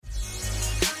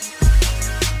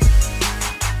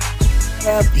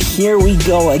Yep, here we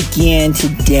go again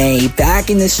today,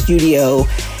 back in the studio.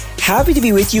 Happy to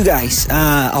be with you guys.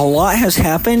 A lot has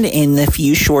happened in the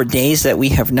few short days that we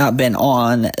have not been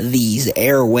on these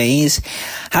airways.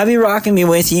 Happy rocking me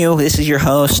with you. This is your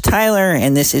host, Tyler,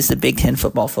 and this is the Big Ten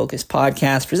Football Focus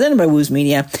podcast presented by Wooz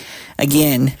Media.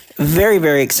 Again, very,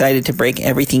 very excited to break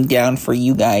everything down for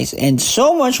you guys and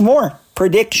so much more.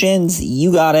 Predictions,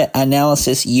 you got it.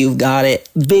 Analysis, you've got it.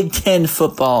 Big Ten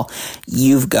football,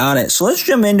 you've got it. So let's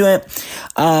jump into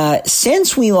it.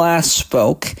 Since we last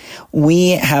spoke,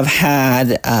 we have had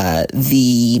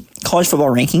the college football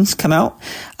rankings come out,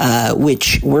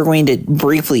 which we're going to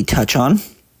briefly touch on,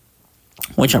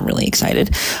 which I'm really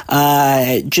excited,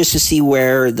 just to see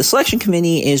where the selection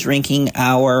committee is ranking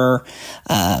our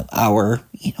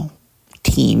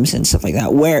teams and stuff like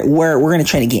that, where we're going to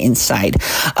try to get inside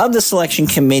of the selection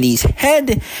committee's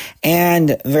head,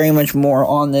 and very much more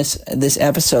on this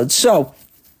episode. So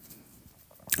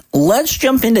let's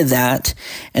jump into that,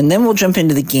 and then we'll jump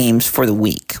into the games for the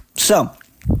week. So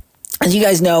as you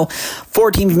guys know,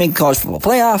 4 teams make the college football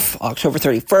playoff, October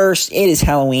 31st. It is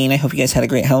Halloween. I hope you guys had a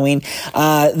great Halloween.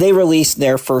 They released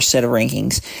their first set of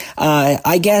rankings.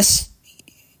 I guess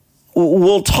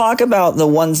we'll talk about the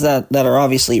ones that are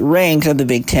obviously ranked of the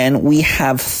Big Ten. We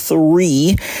have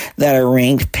 3 that are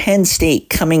ranked. Penn State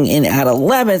coming in at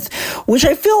 11th, which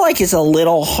I feel like is a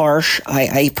little harsh.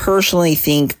 I personally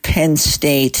think Penn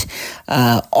State,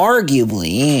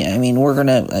 arguably,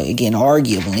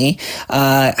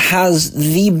 has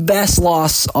the best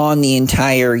loss on the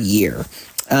entire year,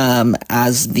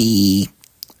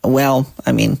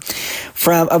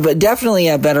 definitely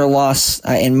a better loss,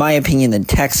 in my opinion, than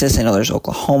Texas. I know there's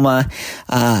Oklahoma.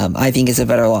 I think it's a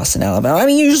better loss than Alabama. I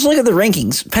mean, you just look at the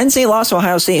rankings. Penn State lost to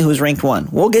Ohio State, who was ranked 1.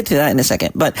 We'll get to that in a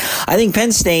second. But I think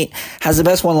Penn State has the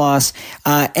best one-loss,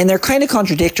 and they're kind of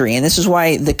contradictory. And this is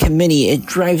why the committee, it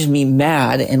drives me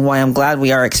mad, and why I'm glad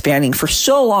we are expanding. For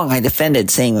so long, I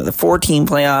defended saying that the 4-team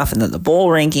playoff and that the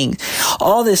bowl ranking,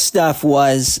 all this stuff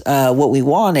was what we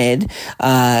wanted,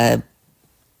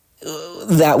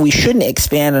 that we shouldn't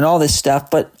expand and all this stuff.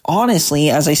 But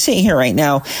honestly, as I sit here right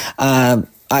now, I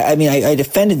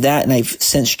defended that, and I've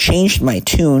since changed my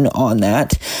tune on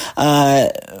that.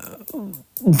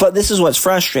 But this is what's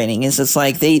frustrating, is it's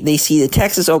like they see the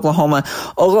Texas, Oklahoma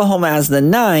as the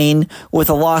 9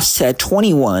 with a loss to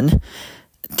 21.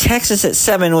 Texas at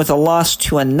 7 with a loss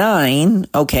to a 9.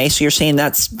 Okay, so you're saying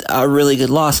that's a really good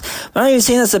loss. But I'm not even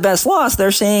saying that's the best loss.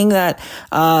 They're saying that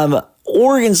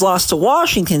Oregon's loss to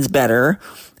Washington's better,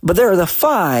 but they're the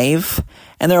 5,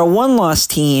 and they're a 1-loss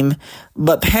team.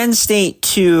 But Penn State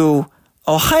to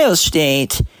Ohio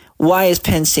State, why is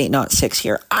Penn State not 6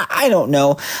 here? I don't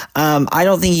know. I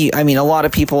don't think a lot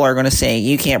of people are going to say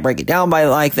you can't break it down by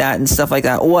like that and stuff like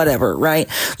that. Whatever, right?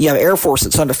 You have Air Force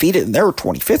that's undefeated and they're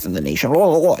 25th in the nation.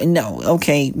 Blah, blah, blah. No,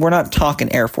 okay, we're not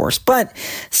talking Air Force, but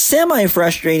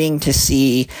semi-frustrating to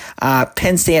see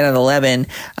Penn State at 11.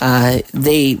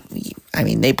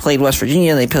 They played West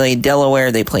Virginia, they played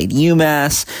Delaware, they played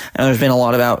UMass. And there's been a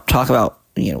lot about talk about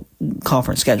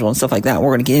conference schedule and stuff like that. We're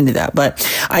going to get into that. But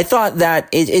I thought that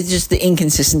it's just the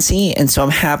inconsistency. And so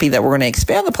I'm happy that we're going to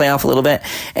expand the playoff a little bit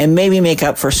and maybe make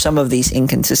up for some of these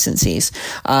inconsistencies.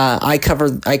 I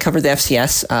covered the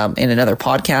FCS in another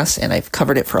podcast, and I've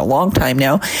covered it for a long time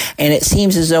now. And it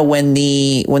seems as though when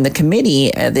the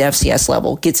committee at the FCS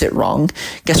level gets it wrong,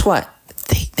 guess what?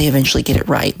 They eventually get it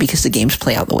right because the games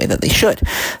play out the way that they should.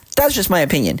 That's just my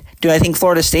opinion. Do I think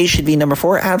Florida State should be number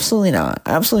 4? Absolutely not.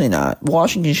 Absolutely not.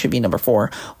 Washington should be number 4.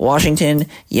 Washington,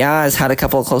 has had a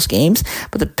couple of close games,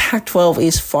 but the Pac-12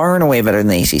 is far and away better than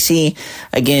the ACC.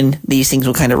 Again, these things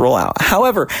will kind of roll out.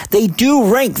 However, they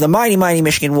do rank the mighty, mighty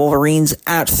Michigan Wolverines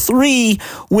at 3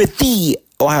 with the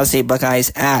Ohio State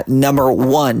Buckeyes at number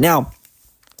 1. Now,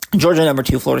 Georgia number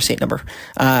 2, Florida State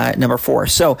number 4.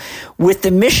 So with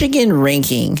the Michigan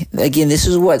ranking, again, this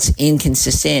is what's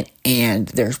inconsistent, and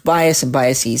there's bias and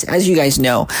biases. As you guys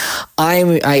know,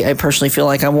 I personally feel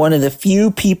like I'm one of the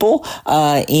few people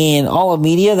in all of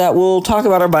media that will talk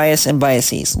about our bias and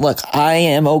biases. Look, I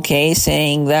am okay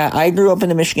saying that I grew up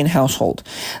in a Michigan household.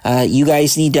 You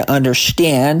guys need to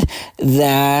understand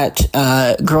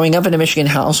that growing up in a Michigan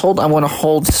household, I want to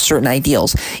hold certain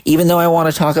ideals. Even though I want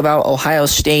to talk about Ohio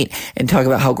State and talk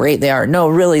about how great they are. No,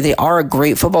 really, they are a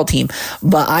great football team.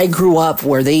 But I grew up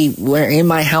where in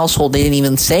my household, they didn't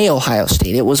even say Ohio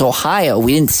State. It was Ohio.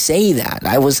 We didn't say that.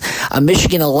 I was a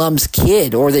Michigan alum's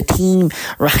kid or the team,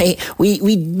 right?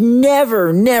 We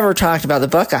never talked about the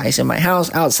Buckeyes in my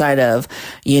house outside of,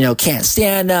 can't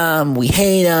stand them. We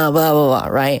hate them, blah, blah, blah,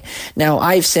 right? Now,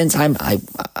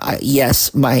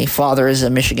 yes, my father is a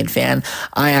Michigan fan.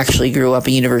 I actually grew up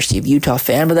a University of Utah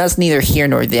fan, but that's neither here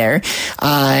nor there.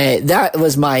 That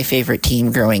was my favorite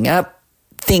team growing up.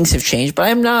 Things have changed, but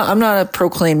I'm not a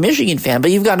proclaimed Michigan fan, but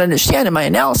you've got to understand in my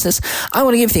analysis, I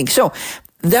want to give things. So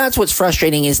that's what's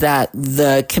frustrating is that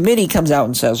the committee comes out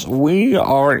and says, we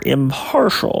are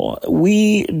impartial.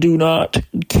 We do not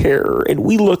care. And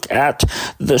we look at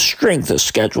the strength of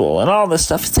schedule and all this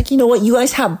stuff. It's like, you know what? You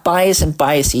guys have bias and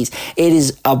biases. It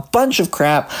is a bunch of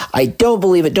crap. I don't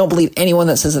believe it. Don't believe anyone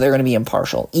that says that they're going to be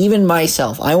impartial. Even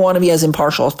myself. I want to be as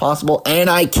impartial as possible, and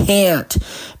I can't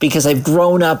because I've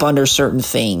grown up under certain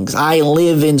things. I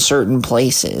live in certain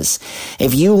places.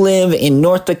 If you live in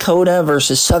North Dakota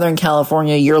versus Southern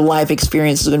California, your life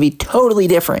experience is going to be totally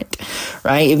different,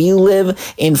 right? If you live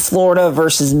in Florida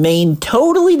versus Maine,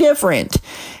 totally different.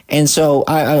 And so,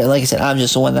 I like I said, I'm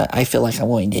just the one that I feel like I'm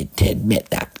willing to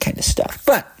admit that kind of stuff.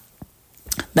 But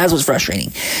that's what's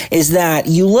frustrating, is that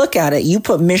you look at it, you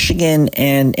put Michigan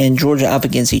and Georgia up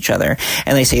against each other,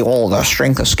 and they say, oh, the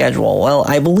strength of schedule. Well,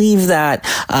 I believe that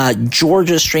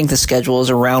Georgia's strength of schedule is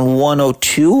around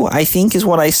 102, I think is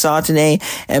what I saw today,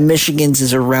 and Michigan's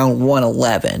is around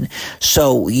 111.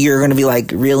 So you're going to be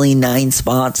like, really, 9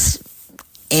 spots?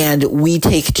 And we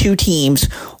take two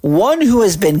teams, one who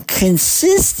has been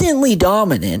consistently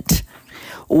dominant,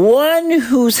 one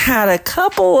who's had a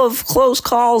couple of close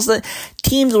calls, that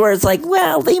teams where it's like,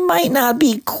 well, they might not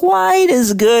be quite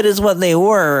as good as what they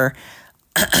were,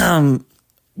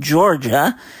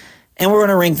 Georgia, and we're going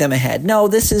to rank them ahead. No,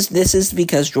 this is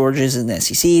because Georgia is in the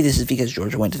SEC. This is because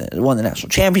Georgia won the national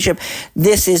championship.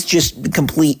 This is just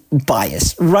complete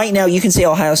bias. Right now, you can say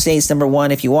Ohio State's number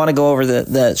one. If you want to go over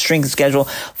the strength of schedule,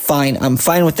 fine. I'm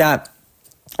fine with that.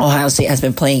 Ohio State has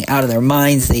been playing out of their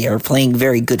minds. They are playing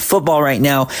very good football right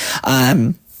now.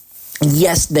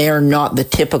 Yes, they are not the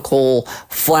typical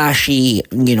flashy,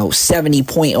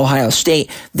 70-point Ohio State.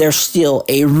 They're still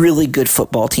a really good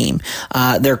football team.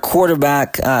 Their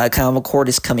quarterback, Kyle McCord,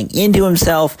 is coming into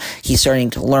himself. He's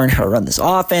starting to learn how to run this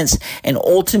offense. And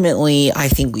ultimately, I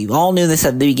think we all knew this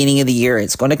at the beginning of the year.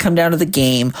 It's going to come down to the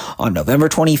game on November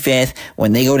 25th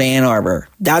when they go to Ann Arbor.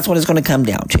 That's what it's going to come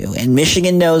down to. And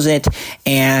Michigan knows it,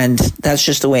 and that's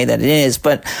just the way that it is.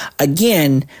 But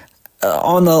again,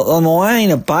 on the line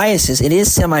of biases, it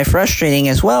is semi-frustrating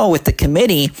as well with the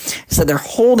committee, so they're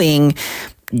holding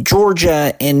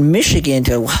Georgia and Michigan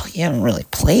to, well, you haven't really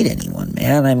played anyone,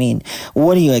 man. I mean,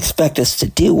 what do you expect us to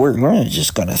do? We're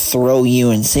just going to throw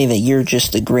you and say that you're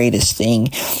just the greatest thing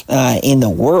in the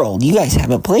world. You guys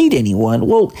haven't played anyone.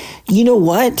 Well, you know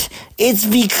what? It's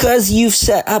because you've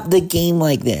set up the game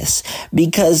like this.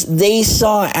 Because they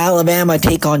saw Alabama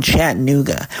take on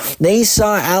Chattanooga. They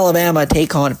saw Alabama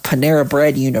take on Panera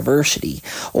Bread University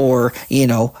or,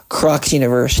 Crux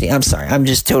University. I'm sorry. I'm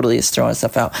just totally just throwing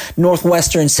stuff out.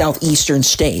 Northwestern Southeastern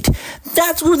State.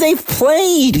 That's where they've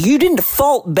played. You didn't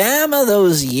fault Bama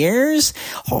those years.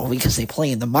 Oh, because they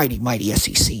play in the mighty, mighty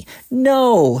SEC.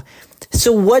 No.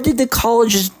 So what did the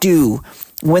colleges do?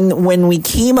 When we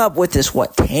came up with this,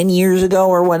 10 years ago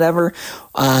or whatever,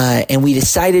 and we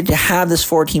decided to have this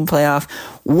 14 playoff,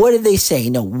 what did they say?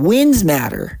 No, wins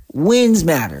matter. Wins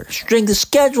matter. Strength of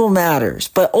schedule matters.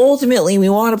 But ultimately, we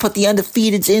want to put the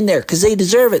undefeateds in there because they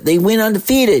deserve it. They win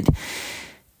undefeated.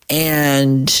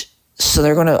 And so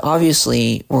they're going to,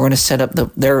 obviously, we're going to set up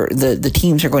the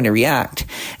teams are going to react.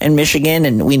 And Michigan,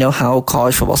 and we know how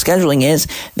college football scheduling is,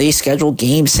 they schedule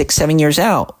games 6-7 years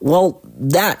out. Well,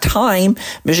 that time,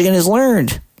 Michigan has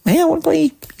learned, hey, I want to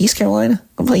play East Carolina.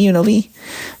 I want to play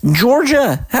UNLV.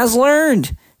 Georgia has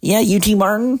learned, yeah, UT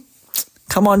Martin,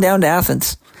 come on down to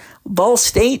Athens. Ball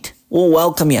State will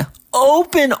welcome you.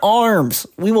 Open arms.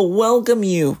 We will welcome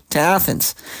you to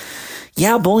Athens.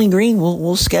 Yeah, Bowling Green,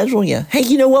 we'll schedule you. Hey,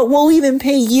 you know what? We'll even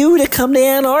pay you to come to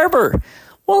Ann Arbor.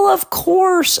 Well, of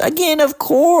course. Again, of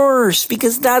course.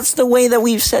 Because that's the way that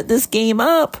we've set this game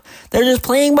up. They're just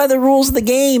playing by the rules of the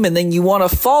game, and then you want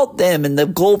to fault them, and the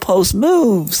goalpost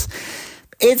moves.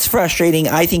 It's frustrating.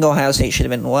 I think Ohio State should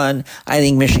have been 1. I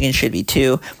think Michigan should be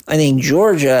 2. I think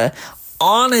Georgia...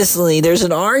 Honestly, there's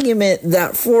an argument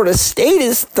that Florida State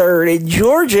is 3rd and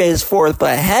Georgia is 4th,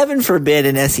 but heaven forbid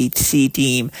an SEC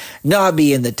team not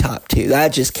be in the top 2.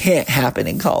 That just can't happen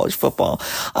in college football.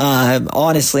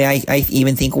 Honestly, I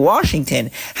even think Washington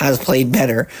has played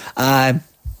better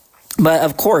But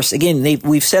of course, again,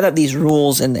 we've set up these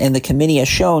rules, and the committee has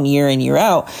shown year in, year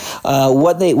out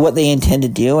what they intend to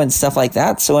do and stuff like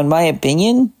that. So, in my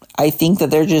opinion, I think that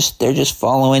they're just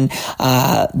following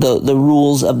the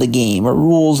rules of the game, or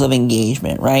rules of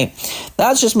engagement, right?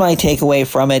 That's just my takeaway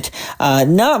from it.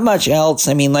 Not much else.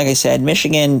 I mean, like I said,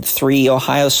 Michigan 3,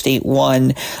 Ohio State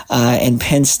 1, and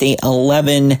Penn State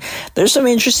 11. There's some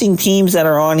interesting teams that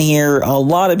are on here. A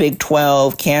lot of Big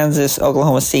 12, Kansas,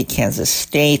 Oklahoma State, Kansas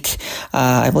State.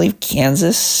 I believe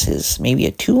Kansas is maybe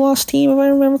a 2-loss team, if I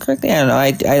remember correctly. I don't know.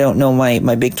 I don't know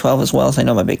my Big 12 as well as I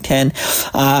know my Big 10.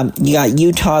 You got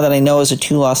Utah that I know is a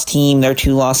 2-loss team. Their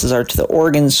 2 losses are to the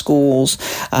Oregon schools.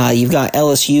 You've got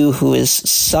LSU, who is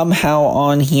somehow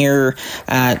on here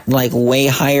at like way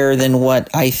higher than what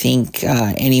I think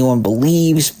anyone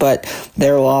believes, but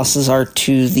their losses are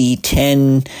to the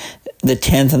 10th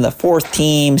and the 4th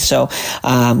team. So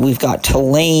we've got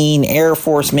Tulane, Air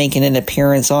Force making an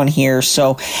appearance on here.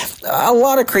 So a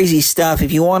lot of crazy stuff.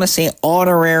 If you want to say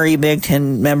honorary Big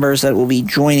Ten members that will be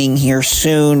joining here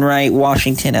soon, right?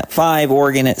 Washington at 5,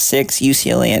 Oregon at 6,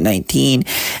 UCLA at 19,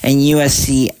 and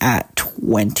USC at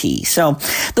 20. So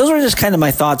those were just kind of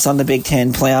my thoughts on the Big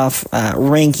Ten playoff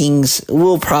rankings.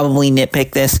 We'll probably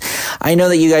nitpick this. I know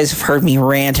that you guys have heard me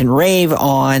rant and rave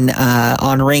on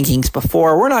rankings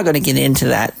before. We're not going to get into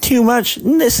that too much.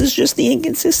 This is just the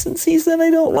inconsistencies that I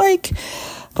don't like.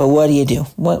 But what do you do?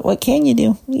 What can you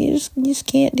do? You just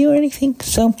can't do anything.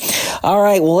 So, all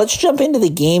right. Well, let's jump into the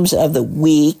games of the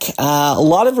week. A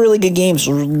lot of really good games.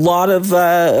 A lot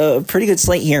of pretty good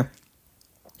slate here.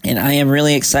 And I am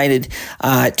really excited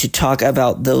to talk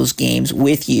about those games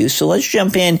with you. So let's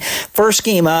jump in. First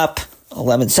game up,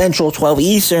 11 Central, 12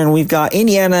 Eastern. We've got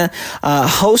Indiana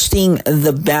hosting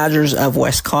the Badgers of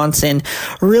Wisconsin.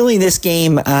 Really, this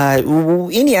game,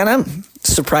 Indiana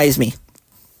surprised me.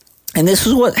 And this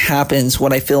is what happens,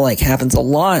 what I feel like happens a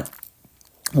lot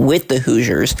with the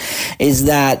Hoosiers, is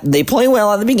that they play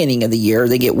well at the beginning of the year.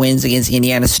 They get wins against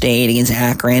Indiana State, against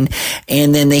Akron,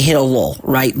 and then they hit a lull,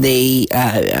 right? They,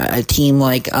 a team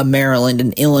like Maryland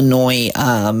and Illinois,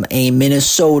 a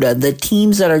Minnesota, the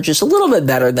teams that are just a little bit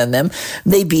better than them,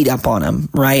 they beat up on them,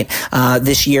 right?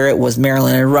 This year it was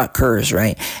Maryland and Rutgers,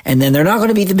 right? And then they're not going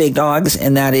to beat the big dogs,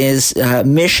 and that is,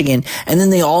 Michigan. And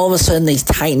then all of a sudden they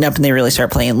tighten up and they really start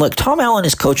playing. Look, Tom Allen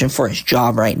is coaching for his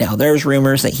job right now. There's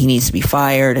rumors that he needs to be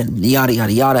fired and yada,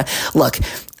 yada, yada. Look,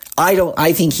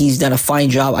 I think he's done a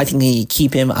fine job. I think they need to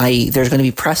keep him. There's going to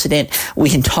be precedent. We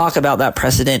can talk about that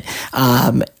precedent.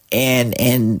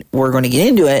 And we're going to get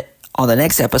into it on the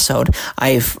next episode.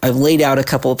 I've laid out a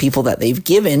couple of people that they've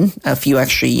given a few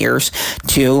extra years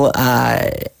to,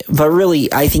 but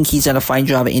really, I think he's done a fine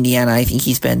job at Indiana. I think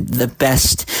he's been the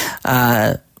best,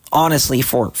 honestly,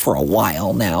 for a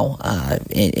while now,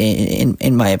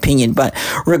 in my opinion. But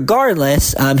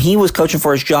regardless, he was coaching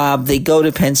for his job. They go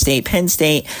to Penn State. Penn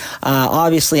State,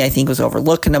 obviously, I think was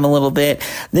overlooking them a little bit.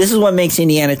 This is what makes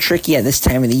Indiana tricky at this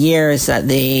time of the year, is that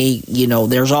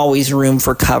there's always room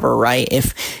for cover, right?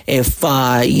 If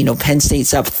Penn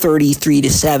State's up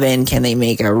 33-7, can they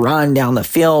make a run down the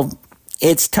field?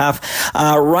 It's tough.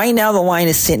 Right now, the line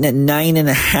is sitting at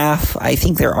 9.5. I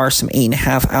think there are some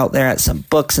 8.5 out there at some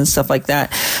books and stuff like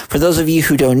that. For those of you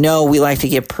who don't know, we like to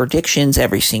give predictions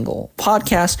every single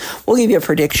podcast. We'll give you a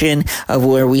prediction of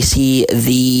where we see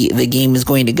the game is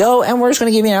going to go, and we're just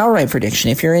going to give you an outright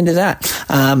prediction if you're into that.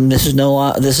 This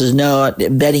is no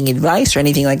betting advice or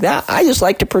anything like that. I just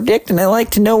like to predict, and I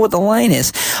like to know what the line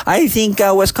is. I think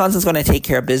Wisconsin's going to take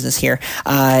care of business here,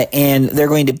 and they're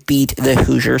going to beat the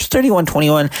Hoosiers 31-21.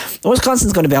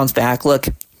 Wisconsin's going to bounce back. Look,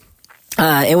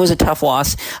 it was a tough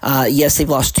loss. Yes, they've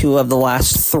lost 2 of the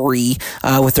last 3.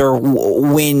 With their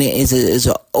win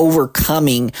is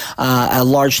overcoming a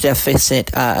large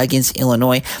deficit against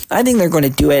Illinois. I think they're going to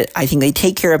do it. I think they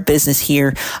take care of business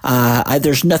here.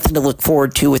 There's nothing to look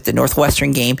forward to with the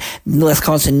Northwestern game.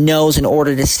 Wisconsin knows in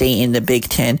order to stay in the Big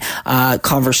Ten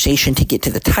conversation to get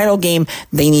to the title game,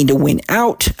 they need to win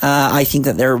out. I think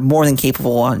that they're more than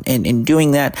capable in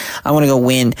doing that. I want to go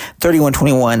win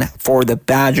 31-21 for the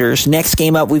Badgers. Next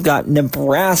game up, we've got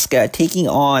Nebraska taking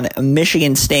on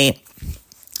Michigan State.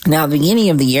 Now, at the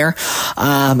beginning of the year,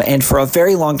 and for a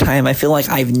very long time, I feel like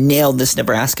I've nailed this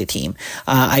Nebraska team.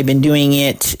 I've been doing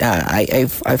it.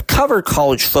 I've covered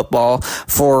college football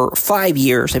for 5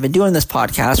 years. I've been doing this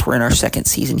podcast. We're in our 2nd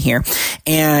season here,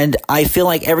 and I feel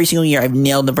like every single year I've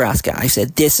nailed Nebraska. I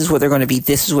said, this is what they're going to be.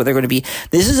 This is what they're going to be.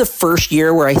 This is the first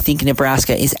year where I think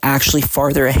Nebraska is actually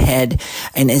farther ahead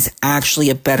and is actually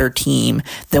a better team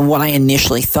than what I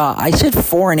initially thought. I said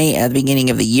 4-8 at the beginning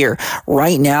of the year.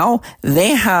 Right now, they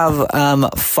have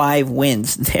 5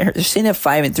 wins. They're sitting at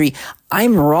 5-3.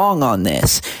 I'm wrong on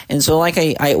this. And so like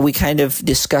we kind of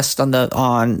discussed on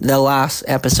the last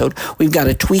episode, we've got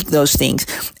to tweak those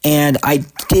things. And I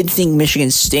did think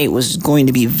Michigan State was going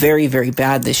to be very, very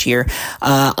bad this year.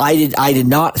 I did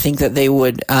not think that they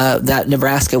would, that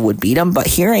Nebraska would beat them, but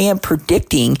here I am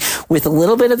predicting with a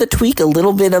little bit of the tweak, a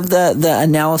little bit of the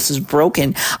analysis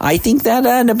broken. I think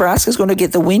that Nebraska is going to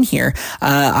get the win here.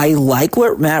 I like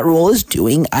what Matt Rhule is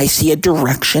doing. I see a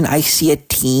direction. I see a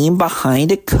team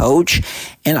behind a coach.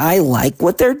 And I like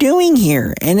what they're doing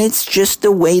here. And it's just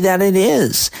the way that it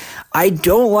is. I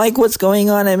don't like what's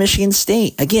going on at Michigan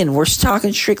State. Again, we're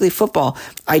talking strictly football.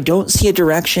 I don't see a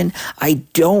direction. I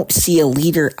don't see a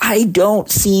leader. I don't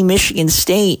see Michigan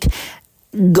State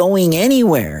going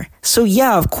anywhere. So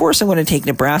yeah, of course I'm going to take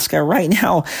Nebraska. Right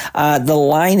now, the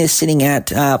line is sitting at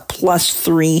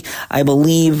 +3, I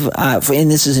believe, and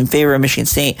this is in favor of Michigan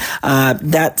State.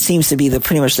 That seems to be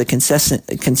pretty much the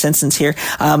consensus here.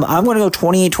 I'm going to go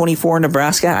 28-24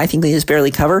 Nebraska. I think they just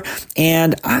barely cover,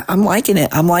 and I'm liking it.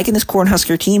 I'm liking this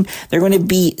Cornhusker team. They're going to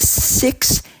be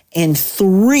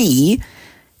 6-3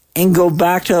 and go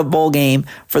back to a bowl game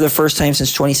for the first time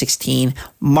since 2016.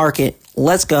 Mark it.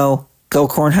 Let's go. Go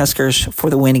Cornhuskers for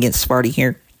the win against Sparty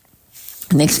here.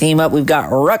 Next game up, we've got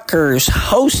Rutgers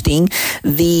hosting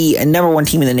the number one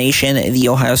team in the nation, the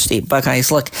Ohio State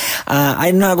Buckeyes. Look,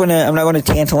 I'm not going to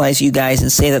tantalize you guys and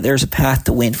say that there's a path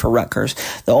to win for Rutgers.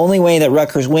 The only way that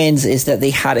Rutgers wins is that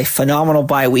they had a phenomenal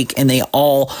bye week and they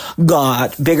all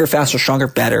got bigger, faster, stronger,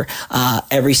 better.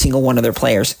 Every single one of their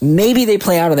players. Maybe they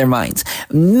play out of their minds.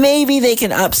 Maybe they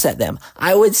can upset them.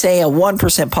 I would say a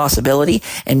 1% possibility,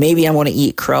 and maybe I'm going to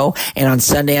eat crow. And on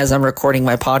Sunday, as I'm recording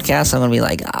my podcast, I'm going to be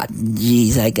like, geez,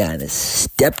 I kind of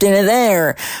stepped into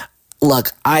there.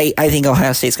 Look, I think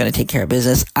Ohio State's going to take care of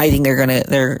business. I think they're going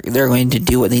to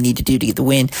do what they need to do to get the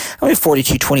win. I'm going to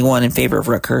 42-21 in favor of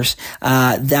Rutgers.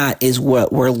 That is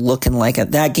what we're looking like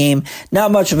at that game.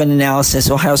 Not much of an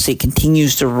analysis. Ohio State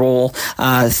continues to roll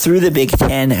through the Big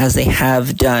Ten as they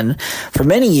have done for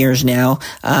many years now.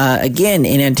 Again,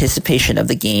 in anticipation of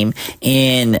the game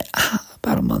in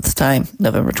about a month's time,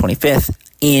 November 25th.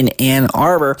 In Ann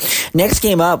Arbor. Next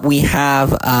game up, we have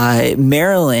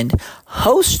Maryland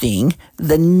hosting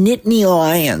the Nittany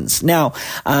Lions. Now,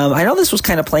 I know this was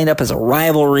kind of playing up as a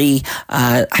rivalry.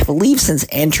 I believe since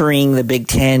entering the Big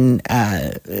Ten,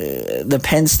 the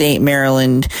Penn State,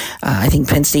 Maryland, I think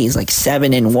Penn State is like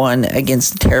 7-1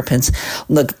 against the Terrapins.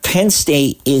 Look, Penn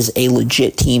State is a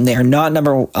legit team. They are not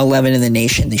number 11 in the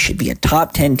nation. They should be a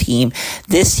top 10 team.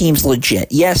 This team's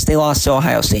legit. Yes, they lost to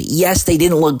Ohio State. Yes, they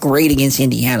didn't look great against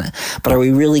Indiana. But are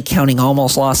we really counting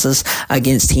almost losses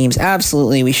against teams?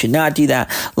 Absolutely, we should not do that.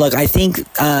 Look, I think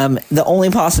the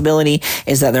only possibility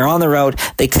is that they're on the road.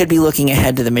 They could be looking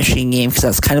ahead to the Michigan game because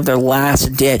that's kind of their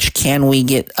last ditch. Can we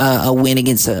get a win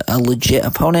against a legit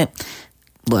opponent?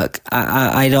 Look,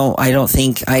 I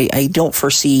don't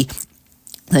foresee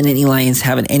the Nittany Lions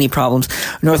having any problems.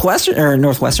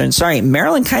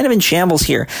 Maryland kind of in shambles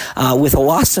here, with a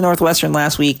loss to Northwestern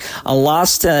last week, a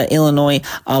loss to Illinois,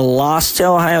 a loss to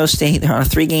Ohio State. They're on a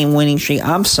 3-game winning streak.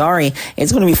 I'm sorry.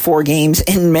 It's going to be 4 games.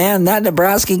 And man, that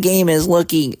Nebraska game is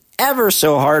looking ever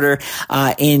so harder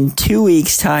in 2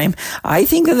 weeks' time. I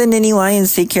think that the Nittany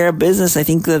Lions take care of business. I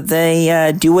think that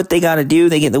they do what they got to do.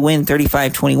 They get the win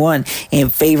 35-21 in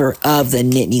favor of the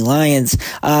Nittany Lions.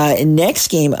 Next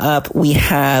game up, we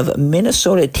have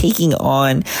Minnesota taking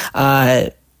on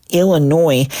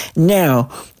Illinois. Now,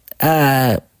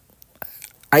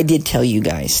 I did tell you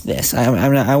guys this.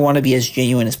 I want to be as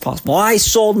genuine as possible. I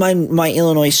sold my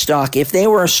Illinois stock. If they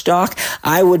were a stock,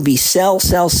 I would be sell,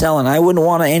 and I wouldn't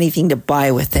want anything to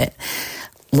buy with it.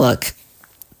 Look,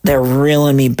 they're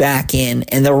reeling me back in.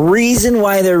 And the reason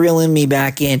why they're reeling me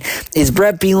back in is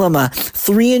Brett Bielema,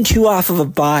 3-2 off of a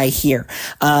bye here.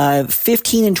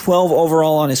 15-12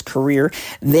 overall on his career.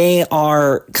 They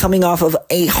are coming off of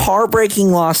a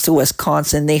heartbreaking loss to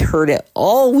Wisconsin. They heard it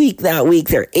all week that week.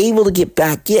 They're able to get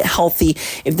back, get healthy.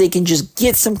 If they can just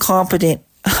get some competent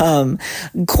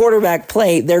quarterback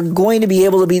play, they're going to be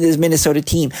able to beat this Minnesota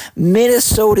team.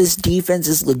 Minnesota's defense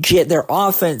is legit. Their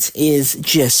offense is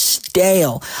just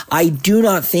stale. I do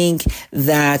not think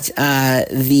that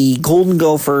the Golden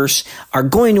Gophers are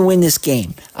going to win this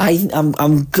game.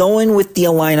 I'm going with the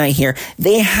Illini here.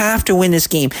 They have to win this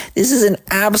game. This is an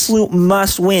absolute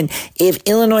must win. If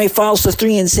Illinois falls to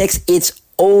 3-6, it's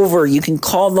over. You can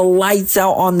call the lights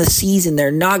out on the season.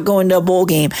 They're not going to a bowl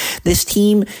game. This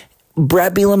team,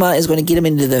 Brett Bielema is going to get him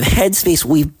into the headspace.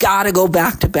 We've got to go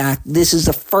back to back. This is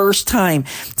the first time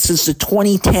since the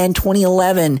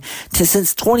 2011,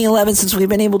 since we've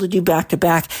been able to do back to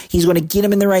back. He's going to get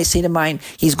him in the right state of mind.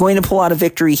 He's going to pull out a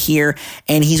victory here,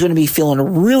 and he's going to be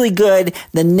feeling really good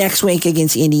the next week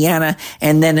against Indiana.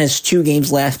 And then there's 2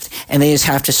 games left, and they just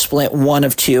have to split one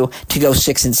of 2 to go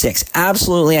 6-6.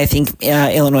 Absolutely, I think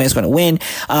Illinois is going to win.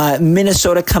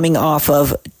 Minnesota coming off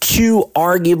of 2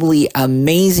 arguably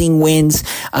amazing wins,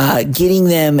 getting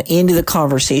them into the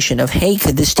conversation of, hey,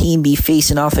 could this team be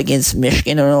facing off against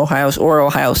Michigan or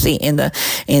Ohio State in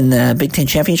the Big Ten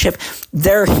championship?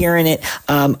 They're hearing it.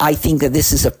 I think that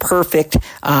this is a perfect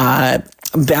bounce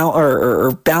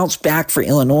back for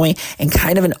Illinois and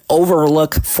kind of an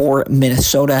overlook for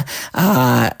Minnesota,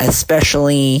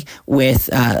 especially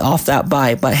with off that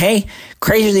bye. But hey,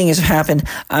 crazy things have happened.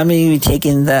 I'm going to be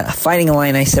taking the Fighting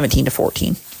Illini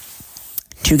 17-14.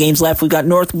 2 games left. We've got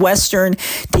Northwestern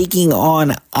taking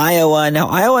on Iowa. Now,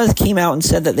 Iowa came out and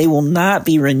said that they will not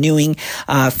be renewing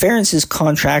Ferentz's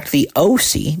contract, the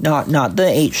OC, not the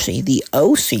HC, the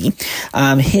OC,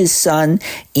 his son,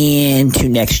 into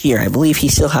next year. I believe he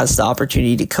still has the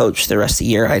opportunity to coach the rest of the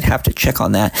year. I'd have to check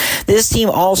on that. This team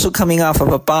also coming off of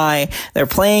a bye. They're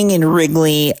playing in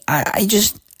Wrigley. I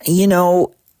just,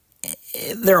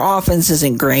 their offense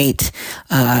isn't great.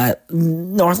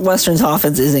 Northwestern's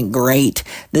offense isn't great.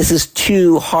 This is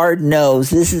too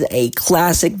hard-nosed. This is a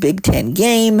classic Big Ten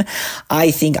game.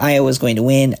 I think Iowa's going to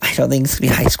win. I don't think it's going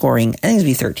to be high-scoring. I think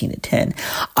it's going to be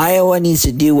 13-10. Iowa needs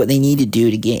to do what they need to do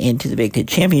to get into the Big Ten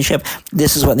championship.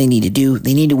 This is what they need to do.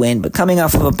 They need to win. But coming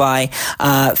off of a bye,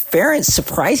 Ferentz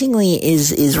surprisingly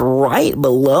is right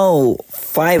below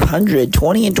 500,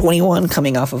 20-21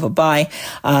 coming off of a bye.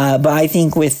 But I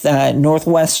think with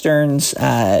Northwestern's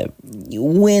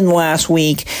win last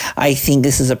week, I think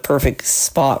this is a perfect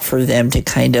spot for them to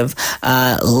kind of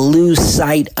lose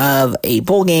sight of a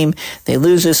bowl game. They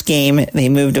lose this game, they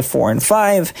move to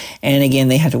 4-5, and again,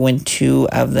 they have to win 2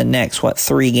 of the next,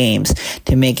 3 games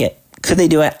to make it. Could they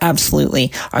do it?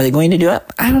 Absolutely. Are they going to do it?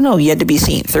 I don't know. Yet to be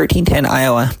seen. 13-10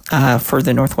 Iowa for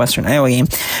the Northwestern Iowa game.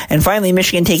 And finally,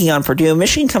 Michigan taking on Purdue.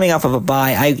 Michigan coming off of a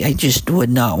bye. I just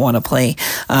would not want to play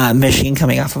Michigan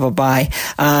coming off of a bye.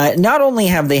 Not only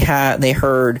have they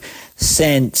heard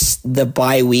since the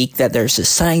bye week that there's a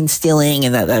sign stealing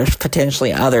and that there's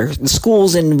potentially other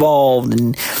schools involved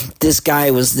and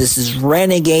this is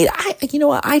renegade.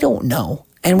 I don't know.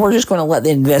 And we're just going to let the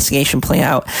investigation play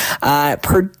out.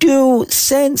 Purdue,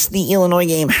 since the Illinois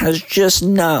game, has just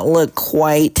not looked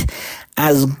quite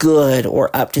as good or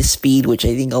up to speed, which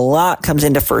I think a lot comes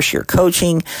into first-year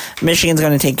coaching. Michigan's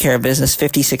going to take care of business,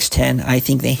 56-10. I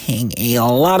think they hang a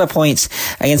lot of points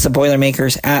against the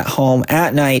Boilermakers at home,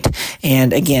 at night.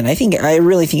 And again, I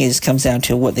really think it just comes down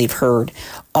to what they've heard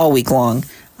all week long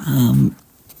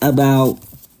about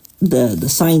the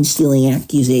sign-stealing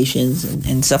accusations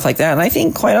and stuff like that. And I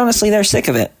think, quite honestly, they're sick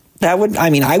of it. I would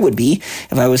be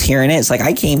if I was hearing it. It's like,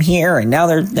 I came here and now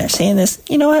they're saying this.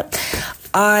 You know what?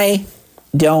 I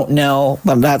don't know,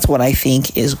 but that's what I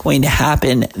think is going to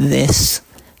happen this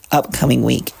upcoming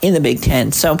week in the Big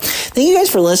Ten. So thank you guys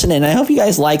for listening. I hope you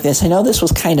guys like this. I know this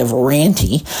was kind of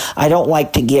ranty. I don't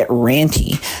like to get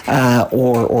ranty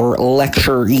or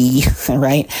lecture-y,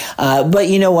 right? But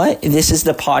you know what? This is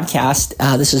the podcast.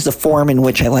 This is the forum in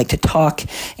which I like to talk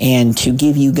and to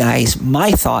give you guys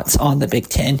my thoughts on the Big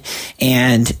Ten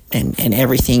and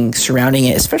everything surrounding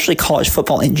it, especially college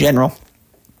football in general.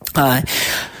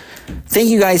 Thank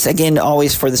you guys again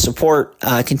always for the support.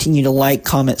 Continue to like,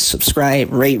 comment,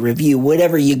 subscribe, rate, review,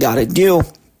 whatever you got to do.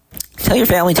 Tell your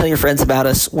family, tell your friends about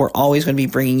us. We're always going to be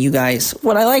bringing you guys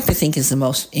what I like to think is the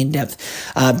most in-depth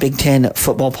Big Ten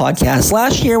football podcast.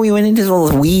 Last year, we went into all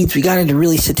the weeds. We got into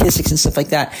really statistics and stuff like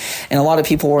that. And a lot of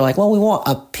people were like, well, we want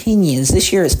opinions.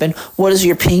 This year, it's been, what is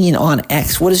your opinion on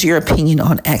X? What is your opinion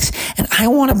on X? And I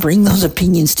want to bring those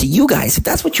opinions to you guys. If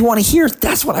that's what you want to hear,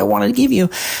 that's what I want to give you.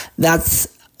 That's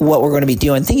what we're going to be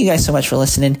doing. Thank you guys so much for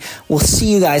listening. We'll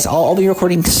see you guys. I'll be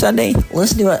recording Sunday.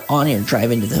 Listen to it on your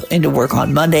drive into work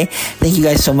on Monday. Thank you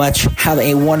guys so much. Have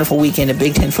a wonderful weekend of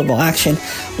Big Ten football action.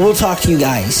 We'll talk to you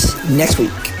guys next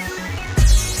week.